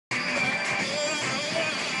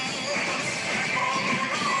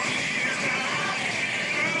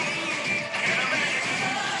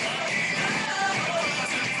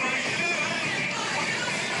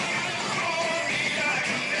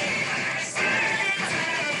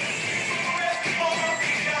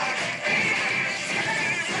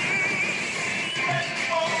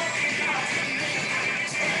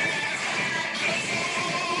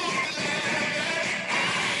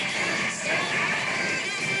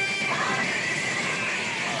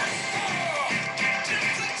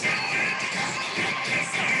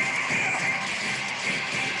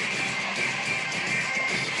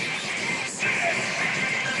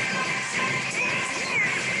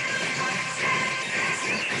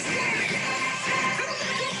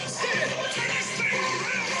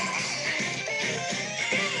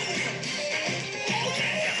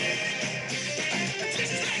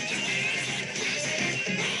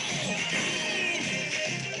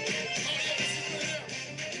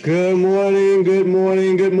Good morning, good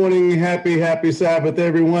morning, good morning. Happy Sabbath,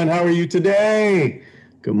 everyone. How are you today?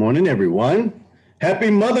 Good morning, everyone. Happy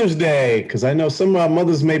Mother's Day, because I know some of our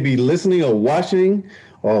mothers may be listening or watching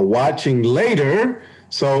later.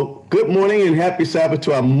 So good morning and happy Sabbath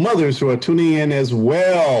to our mothers who are tuning in as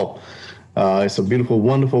well. It's a beautiful,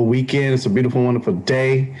 wonderful weekend. It's a beautiful, wonderful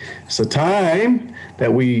day. It's a time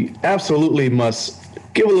that we absolutely must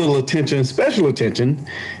give a little attention, special attention,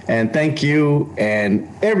 and thank you and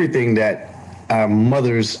everything that our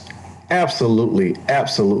mothers absolutely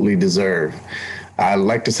deserve. I'd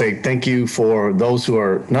like to say thank you for those who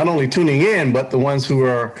are not only tuning in, but the ones who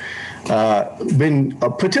are been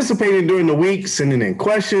participating during the week, sending in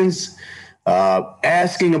questions,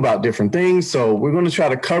 asking about different things. So we're going to try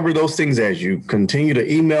to cover those things as you continue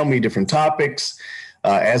to email me different topics,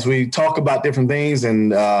 as we talk about different things,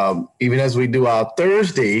 and even as we do our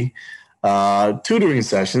Thursday tutoring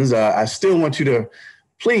sessions. I still want you to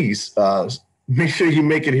please make sure you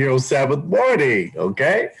make it here on Sabbath morning,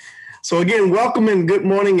 okay? So again, welcome and good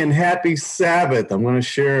morning and happy Sabbath. I'm going to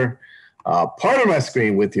share part of my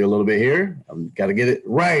screen with you a little bit here. I've got to get it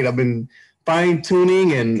right. I've been fine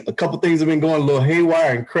tuning and a couple things have been going a little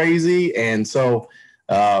haywire and crazy. And so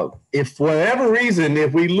if for whatever reason,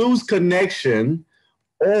 if we lose connection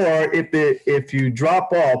or if you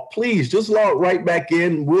drop off, please just log right back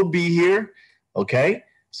in. We'll be here. Okay.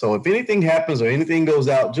 So if anything happens or anything goes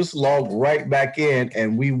out, just log right back in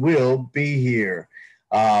and we will be here.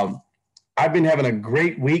 I've been having a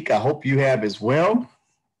great week. I hope you have as well.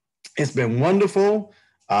 It's been wonderful.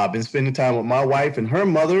 I've been spending time with my wife and her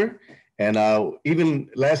mother. And even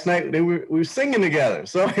last night, we were singing together.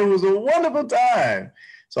 So it was a wonderful time.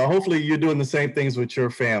 So hopefully you're doing the same things with your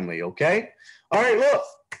family, okay? All right, look,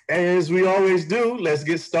 as we always do, let's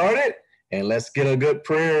get started and let's get a good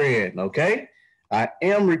prayer in, okay? I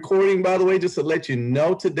am recording, by the way, just to let you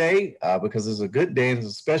know today, because it's a good day and it's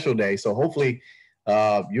a special day. So hopefully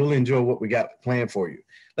you'll enjoy what we got planned for you.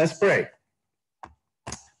 Let's pray.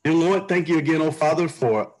 Dear Lord, thank you again, oh Father,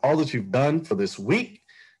 for all that you've done for this week,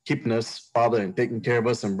 keeping us, Father, and taking care of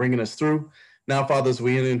us and bringing us through. Now, Father, as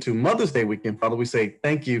we enter into Mother's Day weekend, Father, we say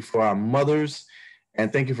thank you for our mothers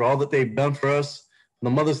and thank you for all that they've done for us. The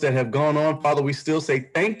mothers that have gone on, Father, we still say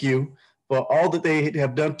thank you for all that they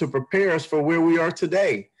have done to prepare us for where we are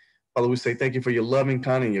today. Father, we say thank you for your loving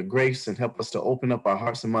kindness and your grace and help us to open up our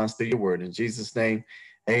hearts and minds to your word. In Jesus' name,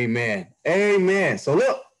 amen. Amen. So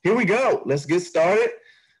look, here we go. Let's get started.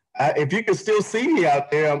 If you can still see me out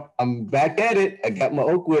there, I'm back at it. I got my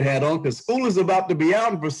Oakwood hat on because school is about to be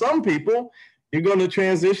out. And for some people, you're going to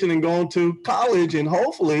transition and go into college. And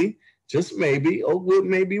hopefully, just maybe, Oakwood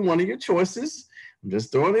may be one of your choices. I'm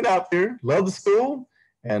just throwing it out there. Love the school.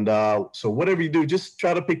 And so whatever you do, just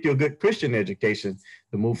try to pick your good Christian education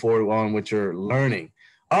to move forward on with your learning.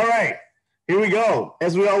 All right, here we go.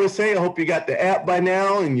 As we always say, I hope you got the app by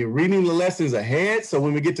now and you're reading the lessons ahead. So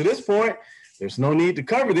when we get to this point, there's no need to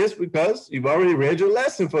cover this because you've already read your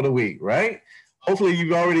lesson for the week, right? Hopefully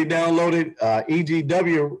you've already downloaded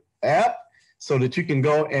EGW app so that you can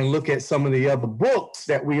go and look at some of the other books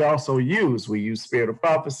that we also use. We use Spirit of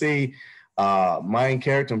Prophecy, Mind,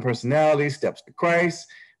 Character, and Personality, Steps to Christ,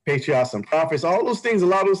 Patriarchs and Prophets, all those things. A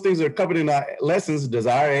lot of those things are covered in our lessons,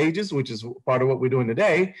 Desire Ages, which is part of what we're doing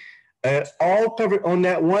today, all covered on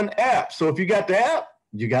that one app. So if you got the app,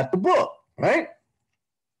 you got the book, right?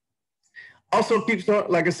 Also,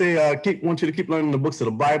 like I say, want you to keep learning the books of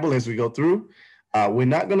the Bible as we go through. We're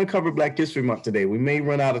not going to cover Black History Month today. We may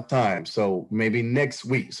run out of time, so maybe next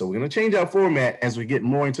week. So we're going to change our format as we get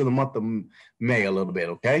more into the month of May a little bit,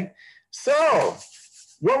 okay? So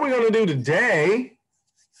what we're going to do today,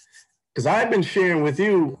 because I've been sharing with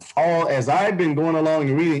you all as I've been going along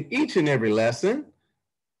and reading each and every lesson,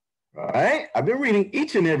 all right? I've been reading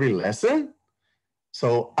each and every lesson.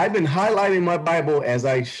 So I've been highlighting my Bible as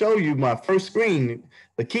I show you my first screen,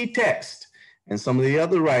 the key text and some of the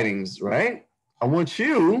other writings, right? I want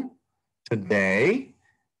you today,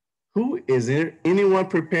 is there anyone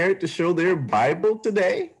prepared to show their Bible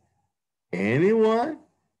today? Anyone?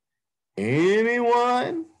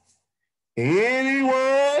 Anyone?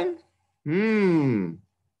 Anyone?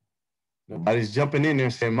 Nobody's jumping in there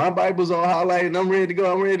saying, my Bible's all highlighted and I'm ready to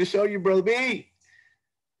go. I'm ready to show you, Brother B.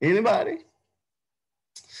 Anybody?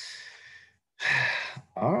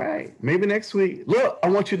 All right, maybe next week. Look, I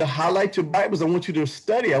want you to highlight your Bibles. I want you to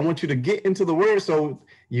study. I want you to get into the Word. So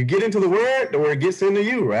you get into the Word gets into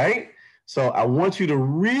you, right? So I want you to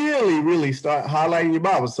really start highlighting your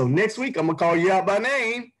Bible. So next week, I'm going to call you out by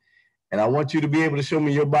name, and I want you to be able to show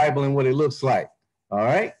me your Bible and what it looks like, all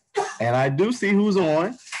right? And I do see who's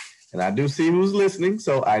on, and I do see who's listening,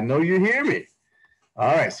 so I know you hear me.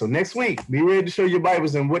 All right, so next week, be ready to show your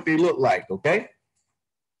Bibles and what they look like, okay?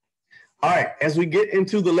 All right, as we get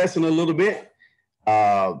into the lesson a little bit,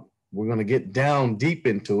 we're going to get down deep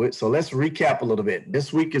into it. So let's recap a little bit.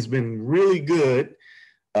 This week has been really good.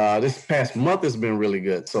 This past month has been really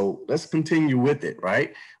good. So let's continue with it,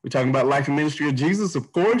 right? We're talking about life and ministry of Jesus,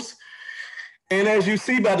 of course. And as you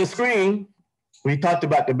see by the screen, we talked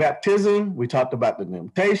about the baptism. We talked about the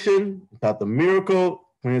temptation. We talked the miracle,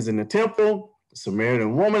 cleansing the temple, the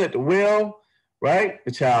Samaritan woman at the well, right?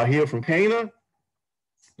 The child healed from Cana,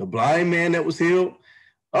 the blind man that was healed.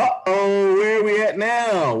 Uh-oh, where are we at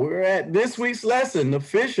now? We're at this week's lesson, the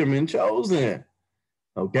fisherman chosen.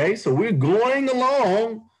 Okay, so we're going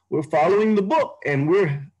along. We're following the book, and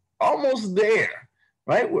we're almost there,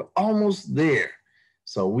 right? We're almost there.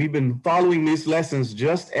 So we've been following these lessons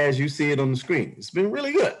just as you see it on the screen. It's been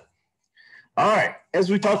really good. All right, as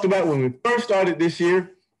we talked about when we first started this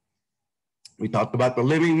year, we talked about the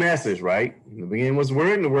living message, right? In the beginning was the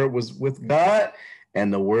Word, and the Word was with God,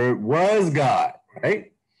 and the Word was God,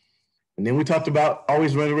 right? And then we talked about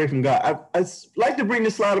always running away from God. I like to bring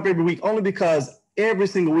this slide up every week only because every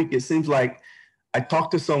single week it seems like I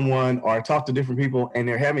talk to someone or I talk to different people and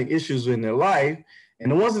they're having issues in their life.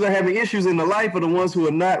 And the ones that are having issues in their life are the ones who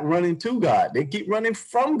are not running to God. They keep running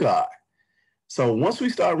from God. So once we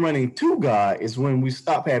start running to God is when we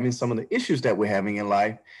stop having some of the issues that we're having in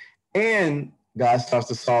life and God starts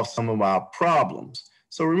to solve some of our problems.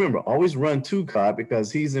 So remember, always run to God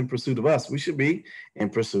because he's in pursuit of us. We should be in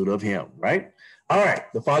pursuit of him, right? All right,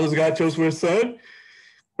 the Father's God chose for his son.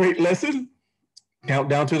 Great lesson.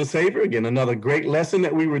 Countdown to the Savior. Again, another great lesson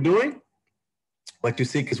that we were doing. What you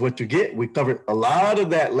seek is what you get. We covered a lot of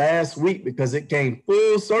that last week because it came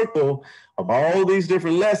full circle of all these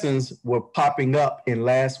different lessons were popping up in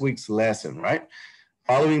last week's lesson, right?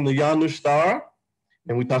 Following the yonder star.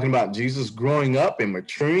 And we're talking about Jesus growing up and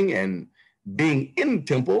maturing and being in the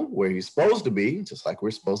temple where he's supposed to be, just like we're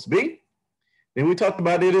supposed to be. Then we talked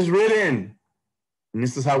about it is written. And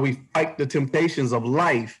this is how we fight the temptations of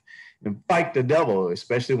life and fight the devil,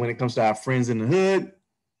 especially when it comes to our friends in the hood.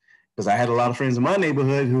 Because I had a lot of friends in my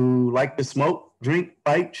neighborhood who like to smoke, drink,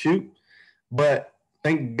 fight, shoot. But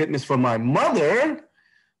thank goodness for my mother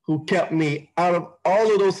who kept me out of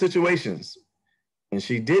all of those situations. And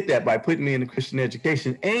she did that by putting me in a Christian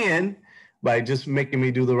education and by just making me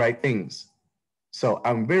do the right things. So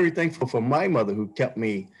I'm very thankful for my mother who kept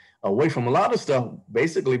me away from a lot of stuff,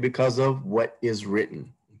 basically because of what is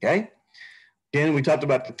written, okay? Again, we talked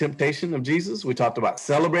about the temptation of Jesus. We talked about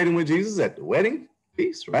celebrating with Jesus at the wedding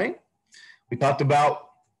feast, right? We talked about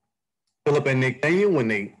Philip and Nathaniel when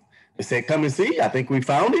they said, come and see. I think we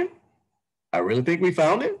found him. I really think we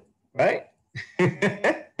found him, right?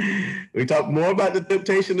 We talk more about the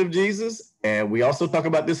temptation of Jesus, and we also talk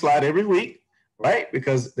about this slide every week, right?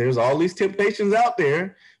 Because there's all these temptations out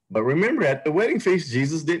there. But remember, at the wedding feast,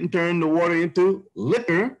 Jesus didn't turn the water into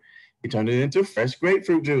liquor. He turned it into fresh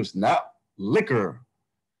grapefruit juice, not liquor.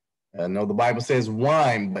 I know the Bible says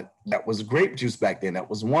wine, but that was grape juice back then. That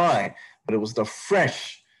was wine, but it was the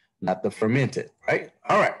fresh, not the fermented, right?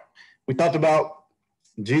 All right. We talked about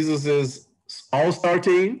Jesus's all-star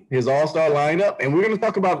team, his all-star lineup, and we're going to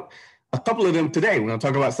talk about a couple of them today. We're going to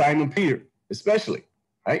talk about Simon Peter, especially,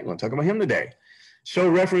 right? We're going to talk about him today. Show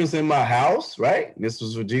reference in my house, right? This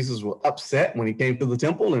was where Jesus was upset when he came to the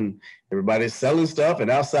temple and everybody's selling stuff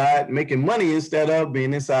and outside making money instead of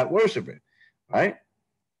being inside worshiping, right?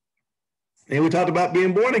 And we talked about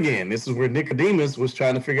being born again. This is where Nicodemus was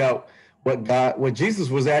trying to figure out what Jesus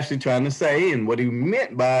was actually trying to say and what he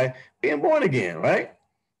meant by being born again, right?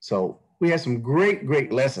 So we had some great,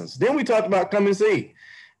 great lessons. Then we talked about come and see.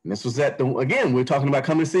 And this was again, we're talking about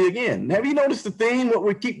come and see again. Have you noticed the theme, what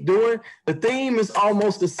we keep doing? The theme is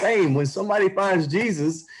almost the same. When somebody finds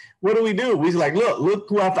Jesus, what do? We're like, look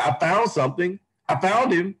who I found something. I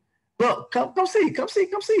found him. Look, come see.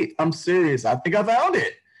 I'm serious. I think I found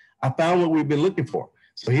it. I found what we've been looking for.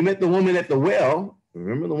 So he met the woman at the well.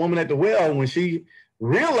 Remember the woman at the well, when she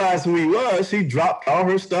realized who he was, she dropped all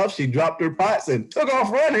her stuff. She dropped her pots and took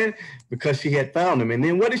off running because she had found him. And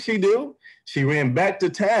then what did she do? She ran back to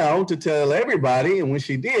town to tell everybody. And when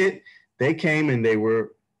she did, they came and they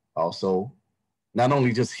were also not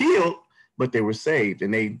only just healed, but they were saved.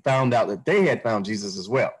 And they found out that they had found Jesus as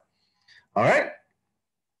well. All right.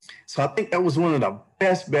 So I think that was one of the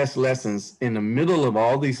best lessons in the middle of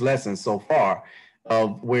all these lessons so far,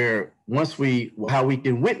 of where how we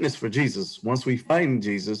can witness for Jesus. Once we find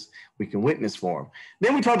Jesus, we can witness for him.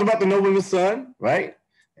 Then we talked about the nobleman's son, right?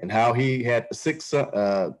 And how he had a sick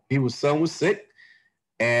son, his son was sick,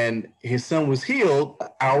 and his son was healed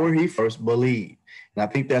the hour he first believed. And I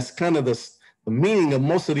think that's kind of the meaning of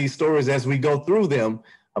most of these stories as we go through them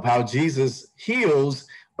of how Jesus heals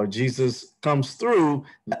or Jesus comes through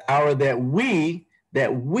the hour that we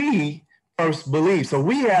first believe. So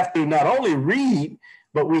we have to not only read,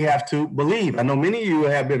 but we have to believe. I know many of you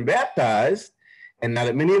have been baptized, and now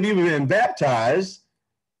that many of you have been baptized,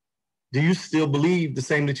 do you still believe the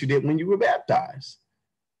same that you did when you were baptized?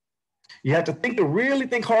 You have to really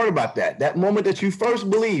think hard about that. That moment that you first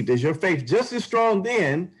believed, is your faith just as strong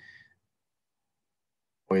then,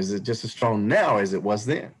 or is it just as strong now as it was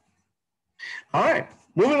then? All right,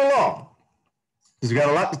 moving along, because we got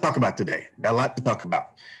a lot to talk about today. Got a lot to talk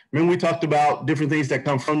about. Remember, we talked about different things that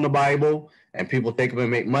come from the Bible and people take them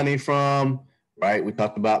and make money from, right? We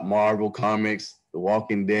talked about Marvel Comics, The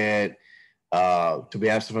Walking Dead, to be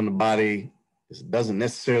absent from the body. It doesn't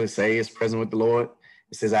necessarily say it's present with the Lord.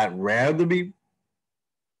 It says, I'd rather be,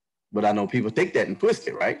 but I know people take that and twist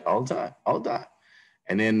it, right? All the time.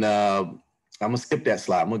 And then I'm going to skip that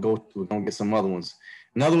slide. we're going to get some other ones.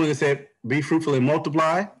 Another one that said, be fruitful and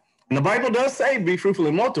multiply. And the Bible does say be fruitful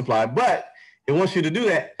and multiply, but it wants you to do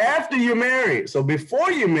that after you're married. So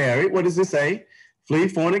before you're married, what does it say? Flee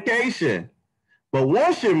fornication. But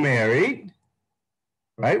once you're married,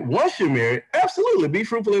 right? Once you're married, absolutely be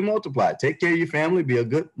fruitful and multiply. Take care of your family, be a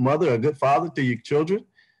good mother, a good father to your children,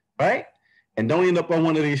 right? And don't end up on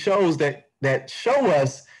one of these shows that show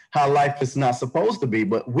us how life is not supposed to be.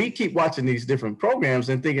 But we keep watching these different programs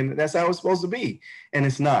and thinking that that's how it's supposed to be. And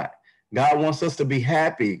it's not. God wants us to be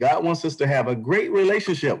happy. God wants us to have a great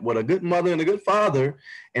relationship with a good mother and a good father.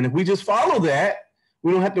 And if we just follow that,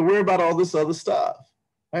 we don't have to worry about all this other stuff,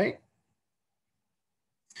 right?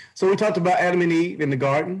 So we talked about Adam and Eve in the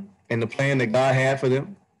garden and the plan that God had for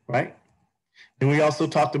them, right? And we also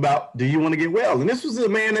talked about, do you want to get well? And this was a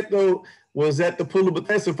man that was at the pool of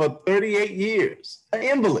Bethesda for 38 years, an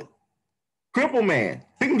invalid, crippled man.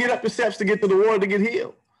 Couldn't get up the steps to get to the water to get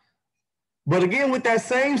healed. But again, with that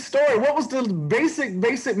same story, what was the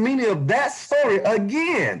basic meaning of that story?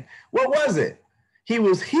 Again, what was it? He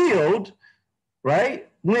was healed, right?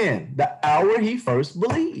 When? The hour he first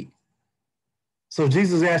believed. So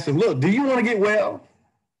Jesus asked him, look, do you want to get well?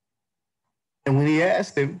 And when he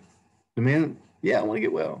asked him, the man, yeah, I want to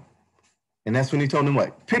get well. And that's when he told him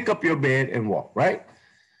what? Pick up your bed and walk, right?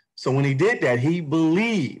 So when he did that, he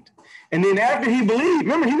believed. And then after he believed,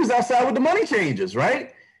 remember, he was outside with the money changers,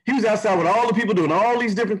 right? He was outside with all the people doing all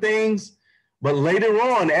these different things. But later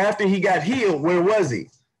on, after he got healed, where was he?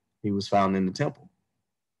 He was found in the temple.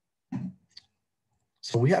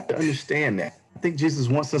 So we have to understand that. I think Jesus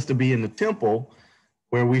wants us to be in the temple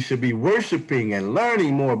where we should be worshiping and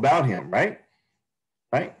learning more about him, right?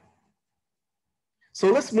 Right?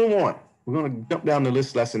 So let's move on. We're going to jump down to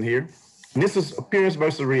this lesson here. And this is appearance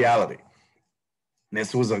versus reality. And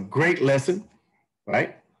this was a great lesson,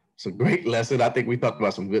 right? It's a great lesson. I think we talked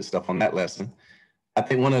about some good stuff on that lesson. I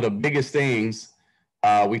think one of the biggest things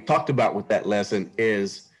we talked about with that lesson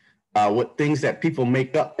is what things that people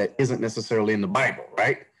make up that isn't necessarily in the Bible,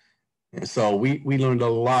 right? And so we learned a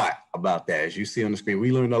lot about that. As you see on the screen,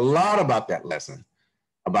 we learned a lot about that lesson,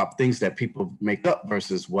 about things that people make up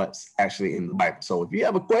versus what's actually in the Bible. So if you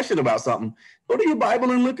have a question about something, go to your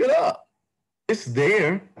Bible and look it up. It's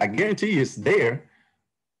there. I guarantee you it's there,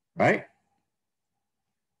 right?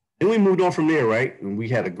 Then we moved on from there, right? And we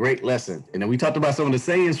had a great lesson. And then we talked about some of the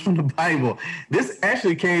sayings from the Bible. This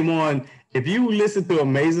actually came on, if you listen to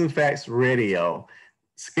Amazing Facts Radio,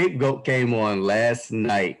 Scapegoat came on last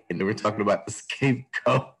night, and they were talking about the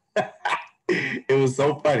scapegoat. It was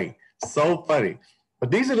so funny, so funny.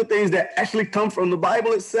 But these are the things that actually come from the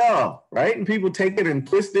Bible itself, right? And people take it and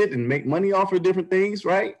twist it and make money off of different things,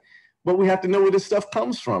 right? But we have to know where this stuff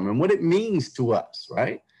comes from and what it means to us,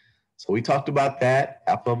 right? So we talked about that,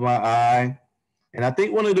 apple of my eye. And I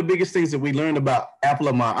think one of the biggest things that we learned about apple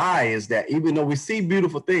of my eye is that even though we see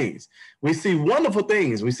beautiful things, we see wonderful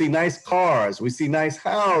things, we see nice cars, we see nice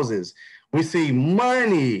houses, we see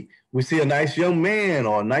money, we see a nice young man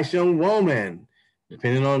or a nice young woman,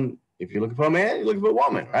 depending on if you're looking for a man, you're looking for a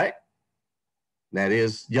woman, right? That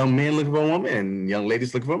is young men looking for a woman and young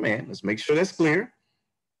ladies looking for a man. Let's make sure that's clear.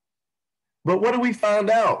 But what do we find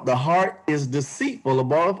out? The heart is deceitful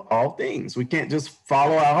above all things. We can't just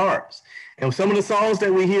follow our hearts. And some of the songs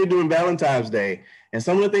that we hear during Valentine's Day and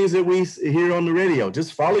some of the things that we hear on the radio,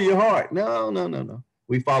 just follow your heart. No.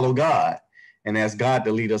 We follow God and ask God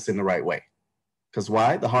to lead us in the right way. Because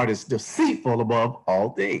why? The heart is deceitful above all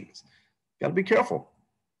things. Got to be careful.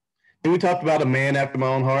 Then we talked about a man after my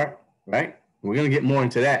own heart, right? We're going to get more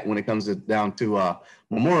into that when it comes down to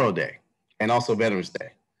Memorial Day and also Veterans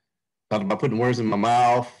Day. Talked about putting words in my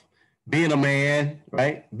mouth, being a man,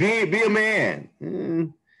 right? Be a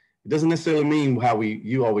man. It doesn't necessarily mean how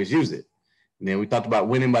you always use it. And then we talked about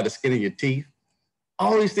winning by the skin of your teeth.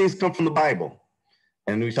 All these things come from the Bible.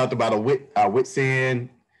 And we talked about our wit's end,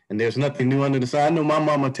 and there's nothing new under the sun. I know my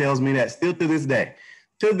mama tells me that still to this day.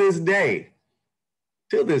 To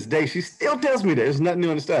this day, she still tells me that there's nothing new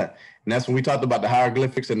under the sun. And that's when we talked about the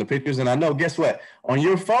hieroglyphics and the pictures. And I know, guess what? On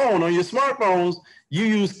your phone, on your smartphones, you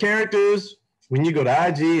use characters. When you go to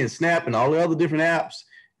IG and Snap and all the other different apps,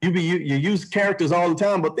 you use characters all the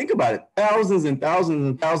time. But think about it. Thousands and thousands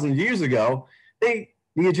and thousands of years ago, the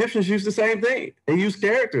Egyptians used the same thing. They used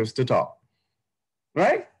characters to talk.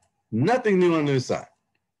 Right? Nothing new under the sun.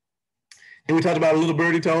 And we talked about a little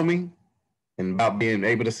birdie told me and about being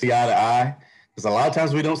able to see eye to eye. Because a lot of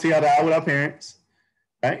times we don't see eye to eye with our parents,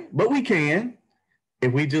 right? But we can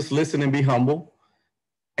if we just listen and be humble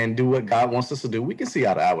and do what God wants us to do. We can see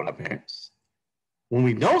eye to eye with our parents. When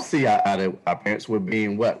we don't see eye to our parents, we're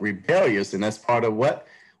being what? Rebellious. And that's part of what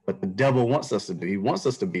the devil wants us to do. He wants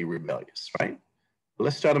us to be rebellious, right? But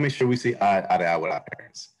let's try to make sure we see eye to eye with our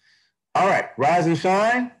parents. All right, rise and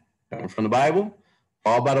shine, coming from the Bible.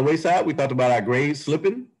 All by the wayside, we talked about our grades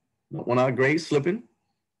slipping. Don't want our grades slipping,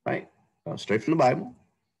 right? Straight from the Bible.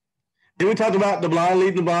 Then we talked about the blind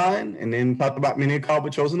leading the blind, and then talked about many are called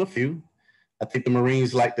but chosen a few. I think the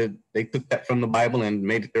Marines they took that from the Bible and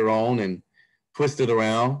made it their own and twisted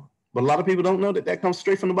around. But a lot of people don't know that comes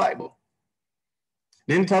straight from the Bible.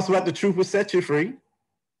 Then it talks about the truth will set you free,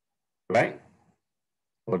 right?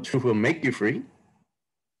 Or the truth will make you free.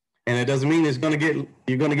 And it doesn't mean you're going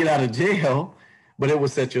to get out of jail, but it will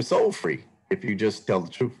set your soul free if you just tell the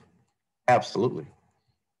truth. Absolutely.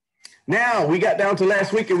 Now, we got down to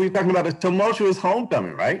last week and we were talking about a tumultuous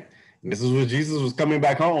homecoming, right? And this is when Jesus was coming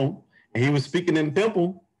back home and he was speaking in the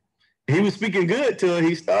temple. He was speaking good till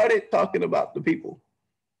he started talking about the people.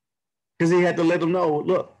 Because he had to let them know,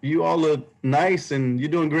 look, you all are nice and you're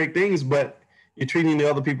doing great things, but you're treating the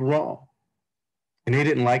other people wrong. And they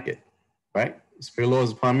didn't like it, right? The Spirit of the Lord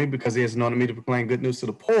is upon me because he has anointed me to proclaim good news to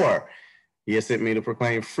the poor. He has sent me to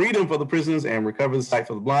proclaim freedom for the prisoners and recover the sight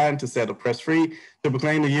for the blind, to set the oppressed free, to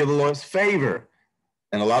proclaim the year of the Lord's favor.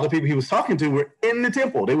 And a lot of people he was talking to were in the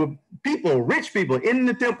temple. They were people, rich people in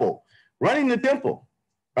the temple, running the temple,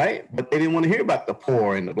 right? But they didn't want to hear about the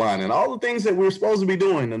poor and the blind and all the things that we're supposed to be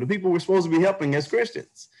doing and the people we're supposed to be helping as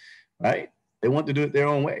Christians, right? They want to do it their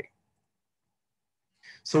own way.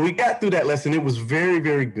 So we got through that lesson. It was very,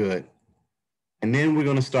 very good. And then we're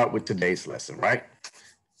going to start with today's lesson, right?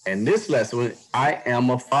 And this lesson, I am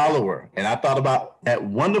a follower. And I thought about that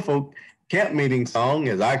wonderful camp meeting song,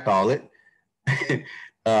 as I call it.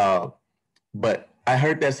 But I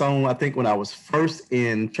heard that song, I think, when I was first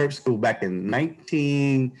in church school back in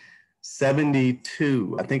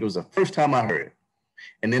 1972. I think it was the first time I heard it.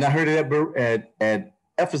 And then I heard it at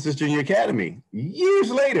Ephesus Junior Academy years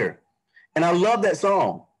later. And I love that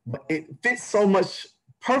song. But it fits so much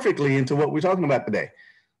perfectly into what we're talking about today,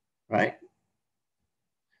 right?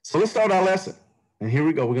 So let's start our lesson. And here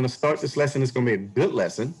we go. We're going to start this lesson. It's going to be a good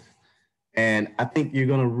lesson. And I think you're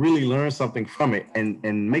going to really learn something from it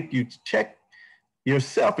and make you check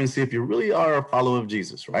yourself and see if you really are a follower of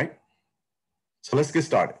Jesus, right? So let's get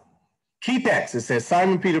started. Key text. It says,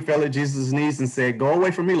 Simon Peter fell at Jesus' knees and said, "Go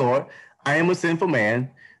away from me, Lord. I am a sinful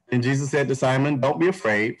man." And Jesus said to Simon, "Don't be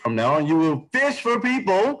afraid. From now on, you will fish for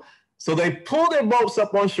people." So they pulled their boats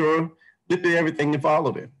up on shore, lifted everything and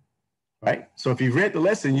followed him. Right? So if you've read the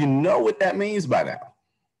lesson, you know what that means by now.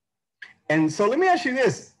 And so let me ask you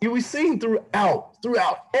this. We've seen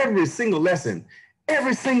throughout every single lesson, right?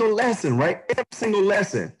 Every single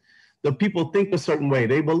lesson, the people think a certain way.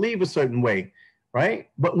 They believe a certain way, right?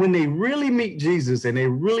 But when they really meet Jesus and they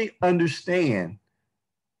really understand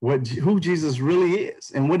who Jesus really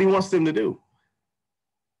is and what he wants them to do.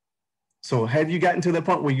 So have you gotten to the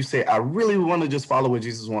point where you say, I really want to just follow what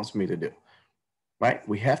Jesus wants me to do? Right?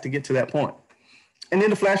 We have to get to that point. And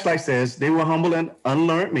then the flashlight says, they were humble and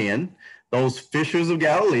unlearned men, those fishers of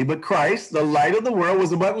Galilee, but Christ, the light of the world,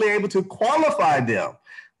 was abundantly able to qualify them.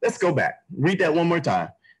 Let's go back. Read that one more time.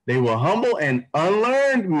 They were humble and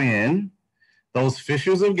unlearned men, those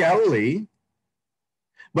fishers of Galilee,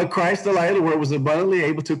 but Christ, the light of the world, was abundantly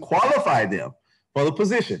able to qualify them for the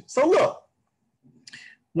position. So look,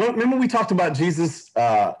 remember we talked about Jesus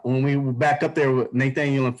when we were back up there with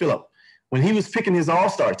Nathaniel and Philip, when he was picking his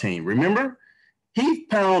all-star team, remember? He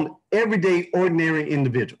found everyday, ordinary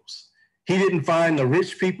individuals. He didn't find the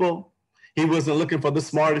rich people. He wasn't looking for the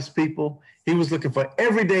smartest people. He was looking for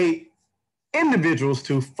everyday individuals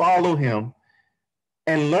to follow him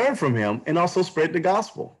and learn from him and also spread the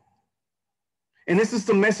gospel. And this is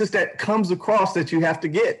the message that comes across that you have to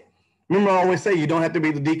get. Remember, I always say you don't have to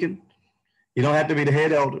be the deacon. You don't have to be the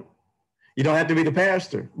head elder. You don't have to be the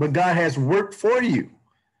pastor, but God has work for you.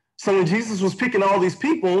 So when Jesus was picking all these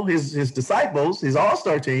people, his disciples, his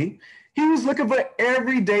all-star team, he was looking for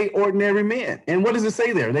everyday, ordinary men. And what does it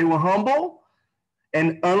say there? They were humble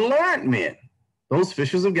and unlearned men, those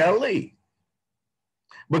fishers of Galilee.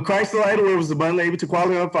 But Christ the light of the world was abundantly able to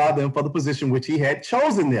qualify them for the position which he had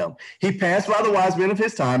chosen them. He passed by the wise men of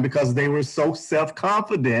his time because they were so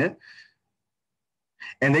self-confident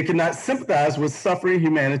and they could not sympathize with suffering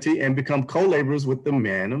humanity and become co-laborers with the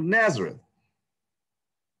man of Nazareth.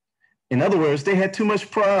 In other words, they had too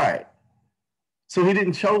much pride, so he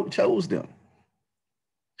didn't chose them.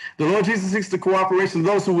 The Lord Jesus seeks the cooperation of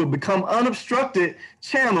those who will become unobstructed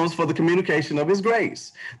channels for the communication of his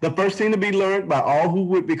grace. The first thing to be learned by all who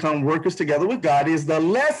would become workers together with God is the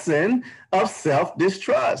lesson of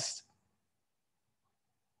self-distrust.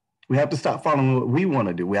 We have to stop following what we want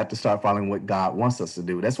to do. We have to start following what God wants us to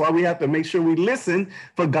do. That's why we have to make sure we listen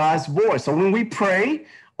for God's voice. So when we pray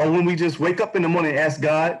or when we just wake up in the morning and ask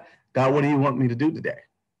God, God, what do you want me to do today?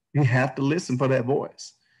 You have to listen for that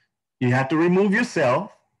voice. You have to remove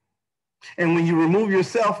yourself. And when you remove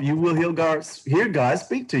yourself, you will hear God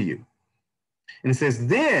speak to you. And it says,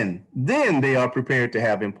 then they are prepared to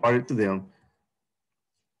have imparted to them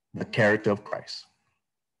the character of Christ.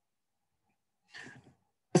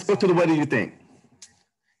 Let's go to the what do you think?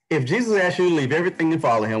 If Jesus asked you to leave everything and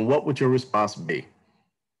follow him, what would your response be?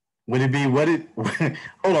 Would it be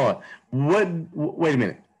hold on. Wait a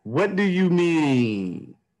minute. What do you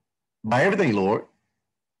mean by everything, Lord?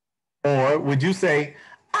 Or would you say,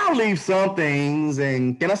 I'll leave some things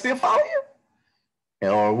and can I still follow you?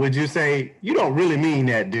 Or would you say, you don't really mean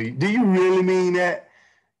that, do you? Do you really mean that?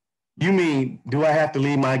 You mean, do I have to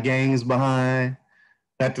leave my games behind?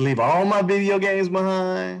 Do I have to leave all my video games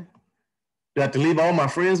behind? Do I have to leave all my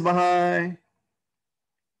friends behind?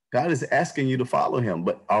 God is asking you to follow him,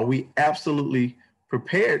 but are we absolutely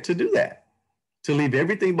prepared to do that? To leave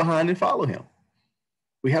everything behind and follow him?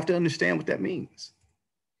 We have to understand what that means.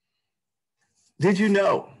 Did you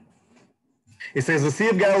know? It says the Sea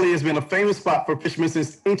of Galilee has been a famous spot for fishermen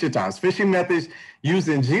since ancient times. Fishing methods used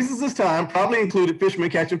in Jesus' time probably included fishermen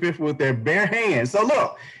catching fish with their bare hands. So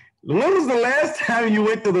look, when was the last time you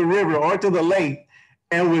went to the river or to the lake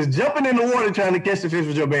and was jumping in the water trying to catch the fish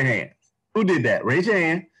with your bare hands? Who did that? Raise your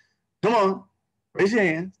hand. Come on, raise your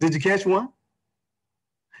hand. Did you catch one?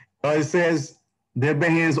 It says their bare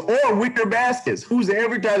hands or wicker baskets. Who's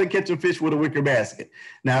ever tried to catch a fish with a wicker basket?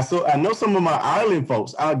 Now, so I know some of my island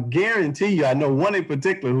folks. I'll guarantee you, I know one in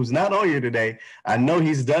particular who's not on here today. I know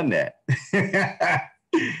he's done that.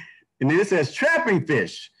 And then it says trapping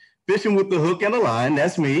fish, fishing with the hook and a line.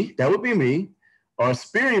 That's me. That would be me. Or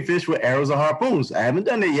spearing fish with arrows or harpoons. I haven't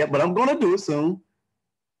done that yet, but I'm going to do it soon.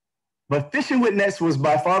 But fishing with nets was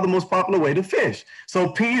by far the most popular way to fish. So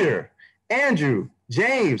Peter, Andrew,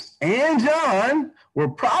 James, and John were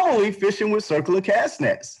probably fishing with circular cast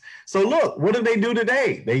nets. So look, what do they do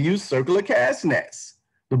today? They use circular cast nets.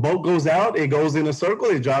 The boat goes out, it goes in a circle,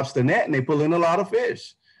 it drops the net, and they pull in a lot of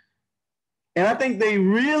fish. And I think they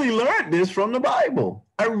really learned this from the Bible.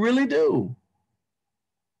 I really do.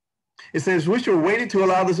 It says, which were weighted to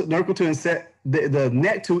allow the circle to the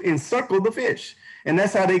net to encircle the fish. And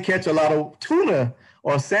that's how they catch a lot of tuna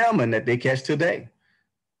or salmon that they catch today.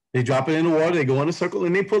 They drop it in the water, they go in a circle,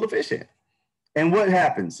 and they pull the fish in. And what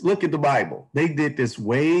happens? Look at the Bible. They did this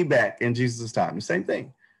way back in Jesus' time, the same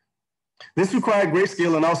thing. This required great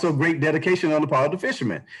skill and also great dedication on the part of the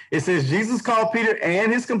fishermen. It says Jesus called Peter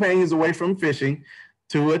and his companions away from fishing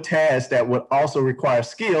to a task that would also require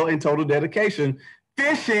skill and total dedication,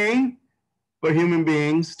 fishing for human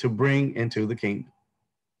beings to bring into the kingdom.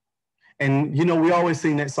 And, you know, we always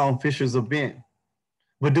sing that song, Fishers of Men.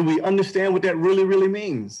 But do we understand what that really, really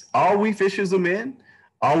means? Are we fishers of men?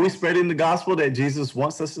 Are we spreading the gospel that Jesus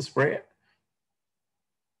wants us to spread?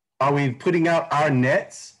 Are we putting out our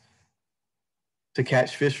nets to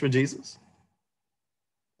catch fish for Jesus?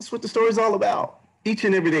 That's what the story is all about. Each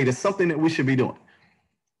and every day, there's something that we should be doing.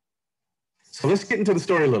 So let's get into the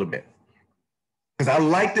story a little bit. Because I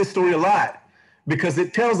like this story a lot, because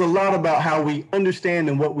it tells a lot about how we understand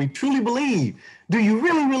and what we truly believe. Do you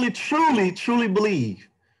really, really, truly, truly believe?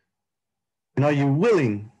 And are you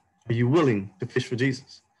willing to fish for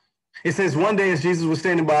Jesus? It says one day as Jesus was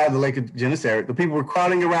standing by the lake of Gennesaret, the people were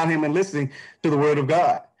crowding around him and listening to the word of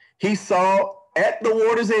God. He saw at the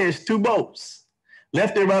water's edge 2 boats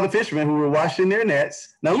left there by the fishermen who were washing their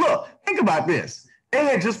nets. Now look, think about this. They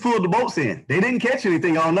had just pulled the boats in. They didn't catch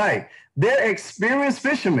anything all night. They're experienced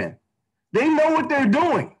fishermen. They know what they're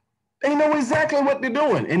doing. They know exactly what they're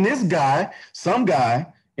doing. And this guy, some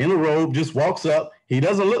guy in a robe, just walks up. He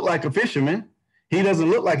doesn't look like a fisherman. He doesn't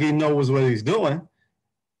look like he knows what he's doing.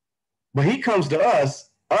 But he comes to us,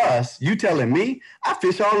 you telling me, I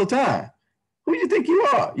fish all the time. Who do you think you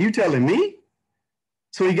are? You telling me?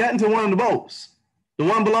 So he got into one of the boats, the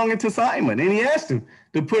one belonging to Simon, and he asked him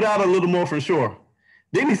to put out a little more from shore.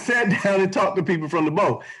 Then he sat down and talked to people from the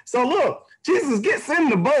boat. So look, Jesus gets in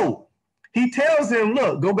the boat. He tells him,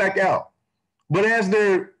 look, go back out. But as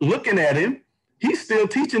they're looking at him, he's still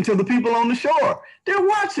teaching to the people on the shore. They're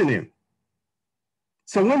watching him.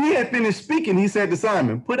 So when he had finished speaking, he said to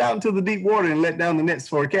Simon, put out into the deep water and let down the nets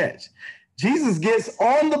for a catch. Jesus gets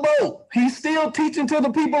on the boat. He's still teaching to the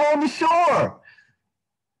people on the shore.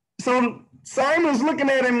 So Simon's looking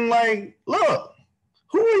at him like, look,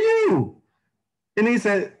 who are you? And he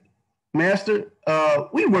said, Master,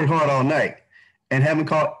 we worked hard all night and haven't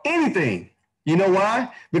caught anything. You know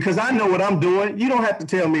why? Because I know what I'm doing. You don't have to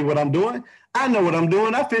tell me what I'm doing. I know what I'm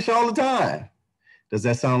doing. I fish all the time. Does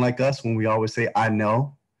that sound like us when we always say, I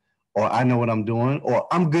know, or I know what I'm doing, or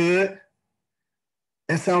I'm good?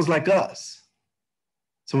 That sounds like us.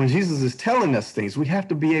 So when Jesus is telling us things, we have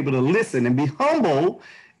to be able to listen and be humble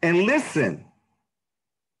and listen.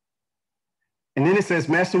 And then it says,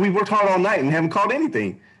 Master, we worked hard all night and haven't caught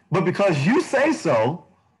anything. But because you say so,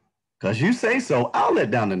 I'll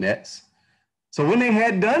let down the nets. So when they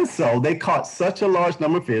had done so, they caught such a large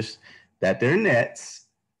number of fish that their nets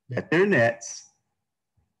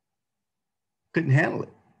couldn't handle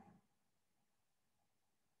it.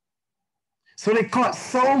 So they caught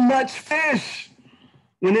so much fish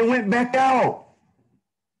when they went back out.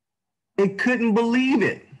 They couldn't believe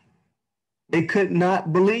it. They could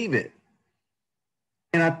not believe it.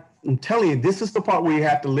 And I'm telling you, this is the part where you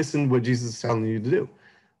have to listen to what Jesus is telling you to do.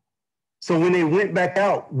 So when they went back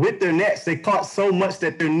out with their nets, they caught so much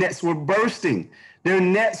that their nets were bursting. Their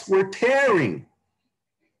nets were tearing.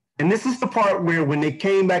 And this is the part where when they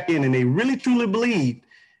came back in and they really truly believed,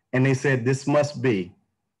 and they said, this must be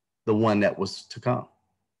the one that was to come.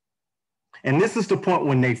 And this is the point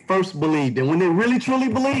when they first believed. And when they really truly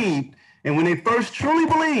believed, and when they first truly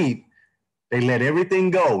believed, they let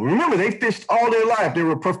everything go. Remember, they fished all their life. They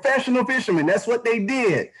were professional fishermen. That's what they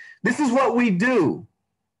did. This is what we do.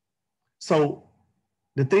 So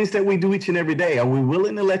the things that we do each and every day, are we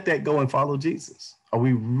willing to let that go and follow Jesus? Are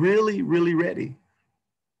we really, really ready?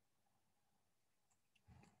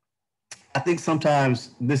 I think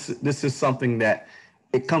sometimes this is something that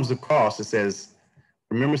it comes across. It says,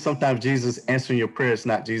 remember, sometimes Jesus answering your prayer is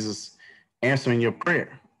not Jesus answering your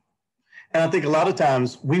prayer. And I think a lot of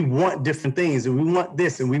times we want different things, and we want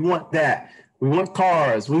this and we want that. We want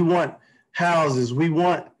cars, we want houses, we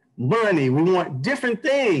want money, we want different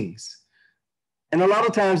things. And a lot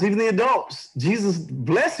of times, even the adults, Jesus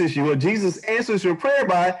blesses you, or Jesus answers your prayer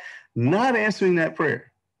by not answering that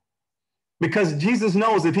prayer. Because Jesus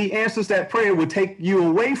knows if he answers that prayer, it will take you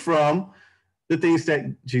away from the things that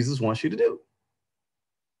Jesus wants you to do.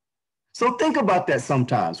 So think about that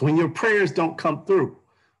sometimes when your prayers don't come through,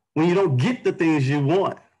 when you don't get the things you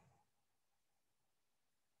want.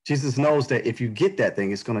 Jesus knows that if you get that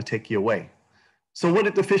thing, it's going to take you away. So what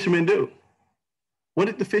did the fishermen do? What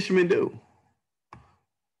did the fishermen do?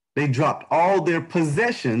 They dropped all their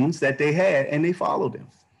possessions that they had and they followed him.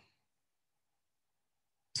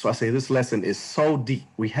 So I say this lesson is so deep.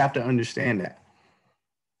 We have to understand that.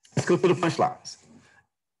 Let's go to the punchlines.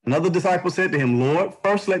 Another disciple said to him, Lord,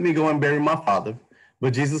 first let me go and bury my father.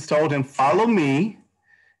 But Jesus told him, follow me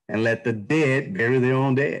and let the dead bury their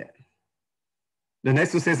own dead. The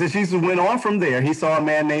next one says that Jesus went on from there. He saw a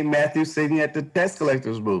man named Matthew sitting at the tax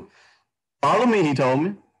collector's booth. Follow me, he told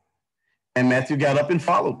me. And Matthew got up and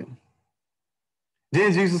followed him.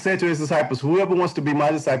 Then Jesus said to his disciples, whoever wants to be my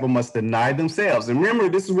disciple must deny themselves. And remember,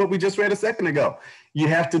 this is what we just read a second ago. You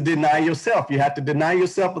have to deny yourself. You have to deny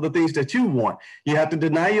yourself of the things that you want. You have to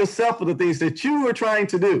deny yourself of the things that you are trying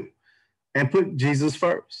to do and put Jesus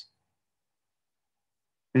first.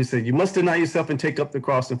 And he said, you must deny yourself and take up the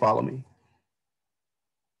cross and follow me.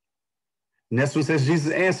 And that's what says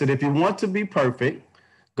Jesus answered, if you want to be perfect,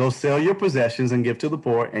 go sell your possessions and give to the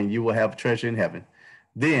poor, and you will have treasure in heaven.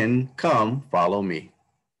 Then come follow me.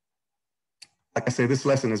 Like I say, this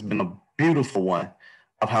lesson has been a beautiful one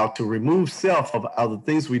of how to remove self of the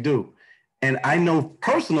things we do. And I know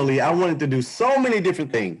personally, I wanted to do so many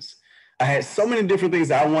different things. I had so many different things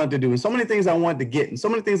that I wanted to do, and so many things I wanted to get, and so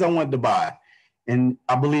many things I wanted to buy. And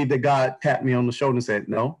I believe that God tapped me on the shoulder and said,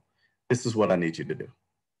 no, this is what I need you to do.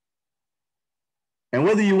 And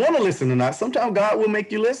whether you want to listen or not, sometimes God will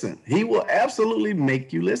make you listen. He will absolutely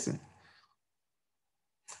make you listen.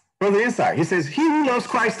 Further insight, he says, he who loves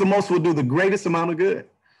Christ the most will do the greatest amount of good.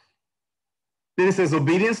 Then it says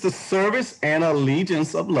obedience to service and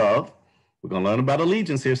allegiance of love. We're going to learn about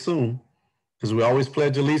allegiance here soon, because we always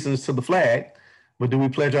pledge allegiance to the flag, but do we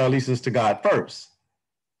pledge our allegiance to God first?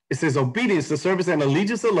 It says obedience to service and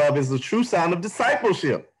allegiance of love is the true sign of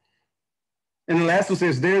discipleship. And the last one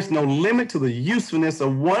says there is no limit to the usefulness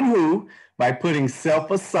of one who, by putting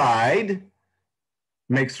self aside,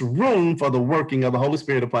 makes room for the working of the Holy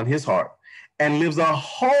Spirit upon his heart and lives a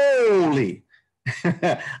holy,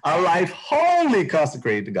 a life wholly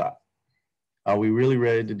consecrated to God. Are we really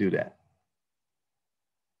ready to do that?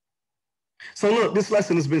 So look, this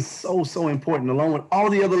lesson has been so important, along with all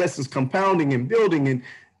the other lessons, compounding and building and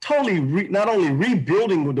totally not only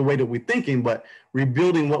rebuilding the way that we're thinking, but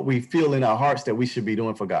rebuilding what we feel in our hearts that we should be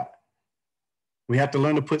doing for God. We have to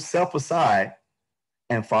learn to put self aside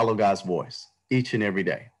and follow God's voice each and every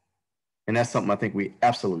day. And that's something I think we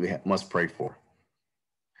absolutely must pray for.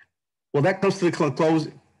 Well, that comes to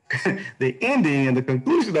the the ending and the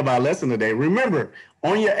conclusion of our lesson today. Remember,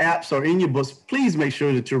 on your apps or in your books, please make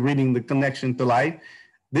sure that you're reading The Connection to Life.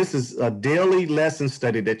 This is a daily lesson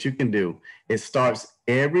study that you can do. It starts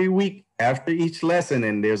every week after each lesson,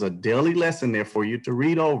 and there's a daily lesson there for you to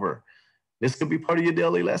read over. This could be part of your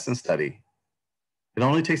daily lesson study. It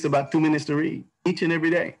only takes about 2 minutes to read each and every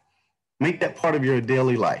day. Make that part of your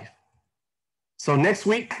daily life. So next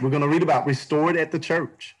week, we're going to read about restored at the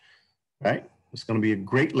church, right? It's going to be a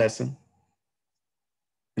great lesson.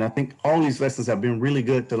 And I think all these lessons have been really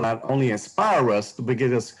good to not only inspire us, but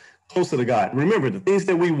get us closer to God. Remember, the things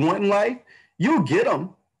that we want in life, you'll get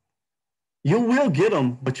them. You will get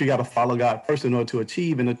them, but you got to follow God first in order to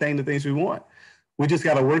achieve and attain the things we want. We just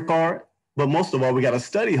got to work hard, but most of all, we got to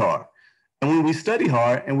study hard. And when we study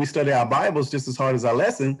hard and we study our Bibles just as hard as our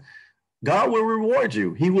lesson, God will reward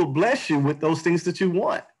you. He will bless you with those things that you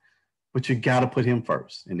want, but you got to put him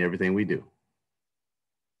first in everything we do.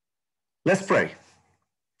 Let's pray.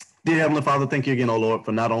 Dear Heavenly Father, thank you again, oh Lord,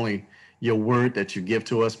 for not only your word that you give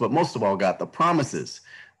to us, but most of all, God, the promises,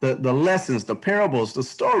 the lessons, the parables, the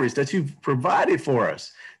stories that you've provided for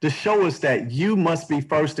us to show us that you must be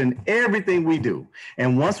first in everything we do.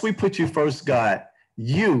 And once we put you first, God,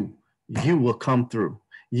 you will come through.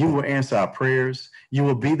 You will answer our prayers. You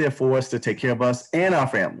will be there for us to take care of us and our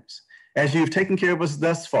families. As you've taken care of us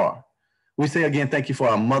thus far, we say again, thank you for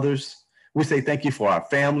our mothers. We say thank you for our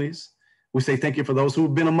families. We say thank you for those who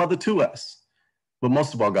have been a mother to us. But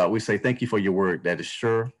most of all, God, we say thank you for your word that is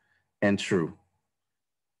sure and true.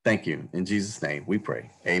 Thank you. In Jesus' name, we pray.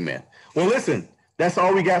 Amen. Well, listen, that's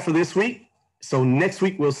all we got for this week. So next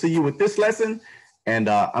week, we'll see you with this lesson. And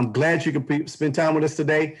I'm glad you could spend time with us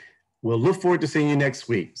today. We'll look forward to seeing you next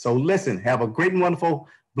week. So listen, have a great and wonderful,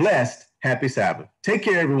 blessed, happy Sabbath. Take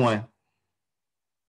care, everyone.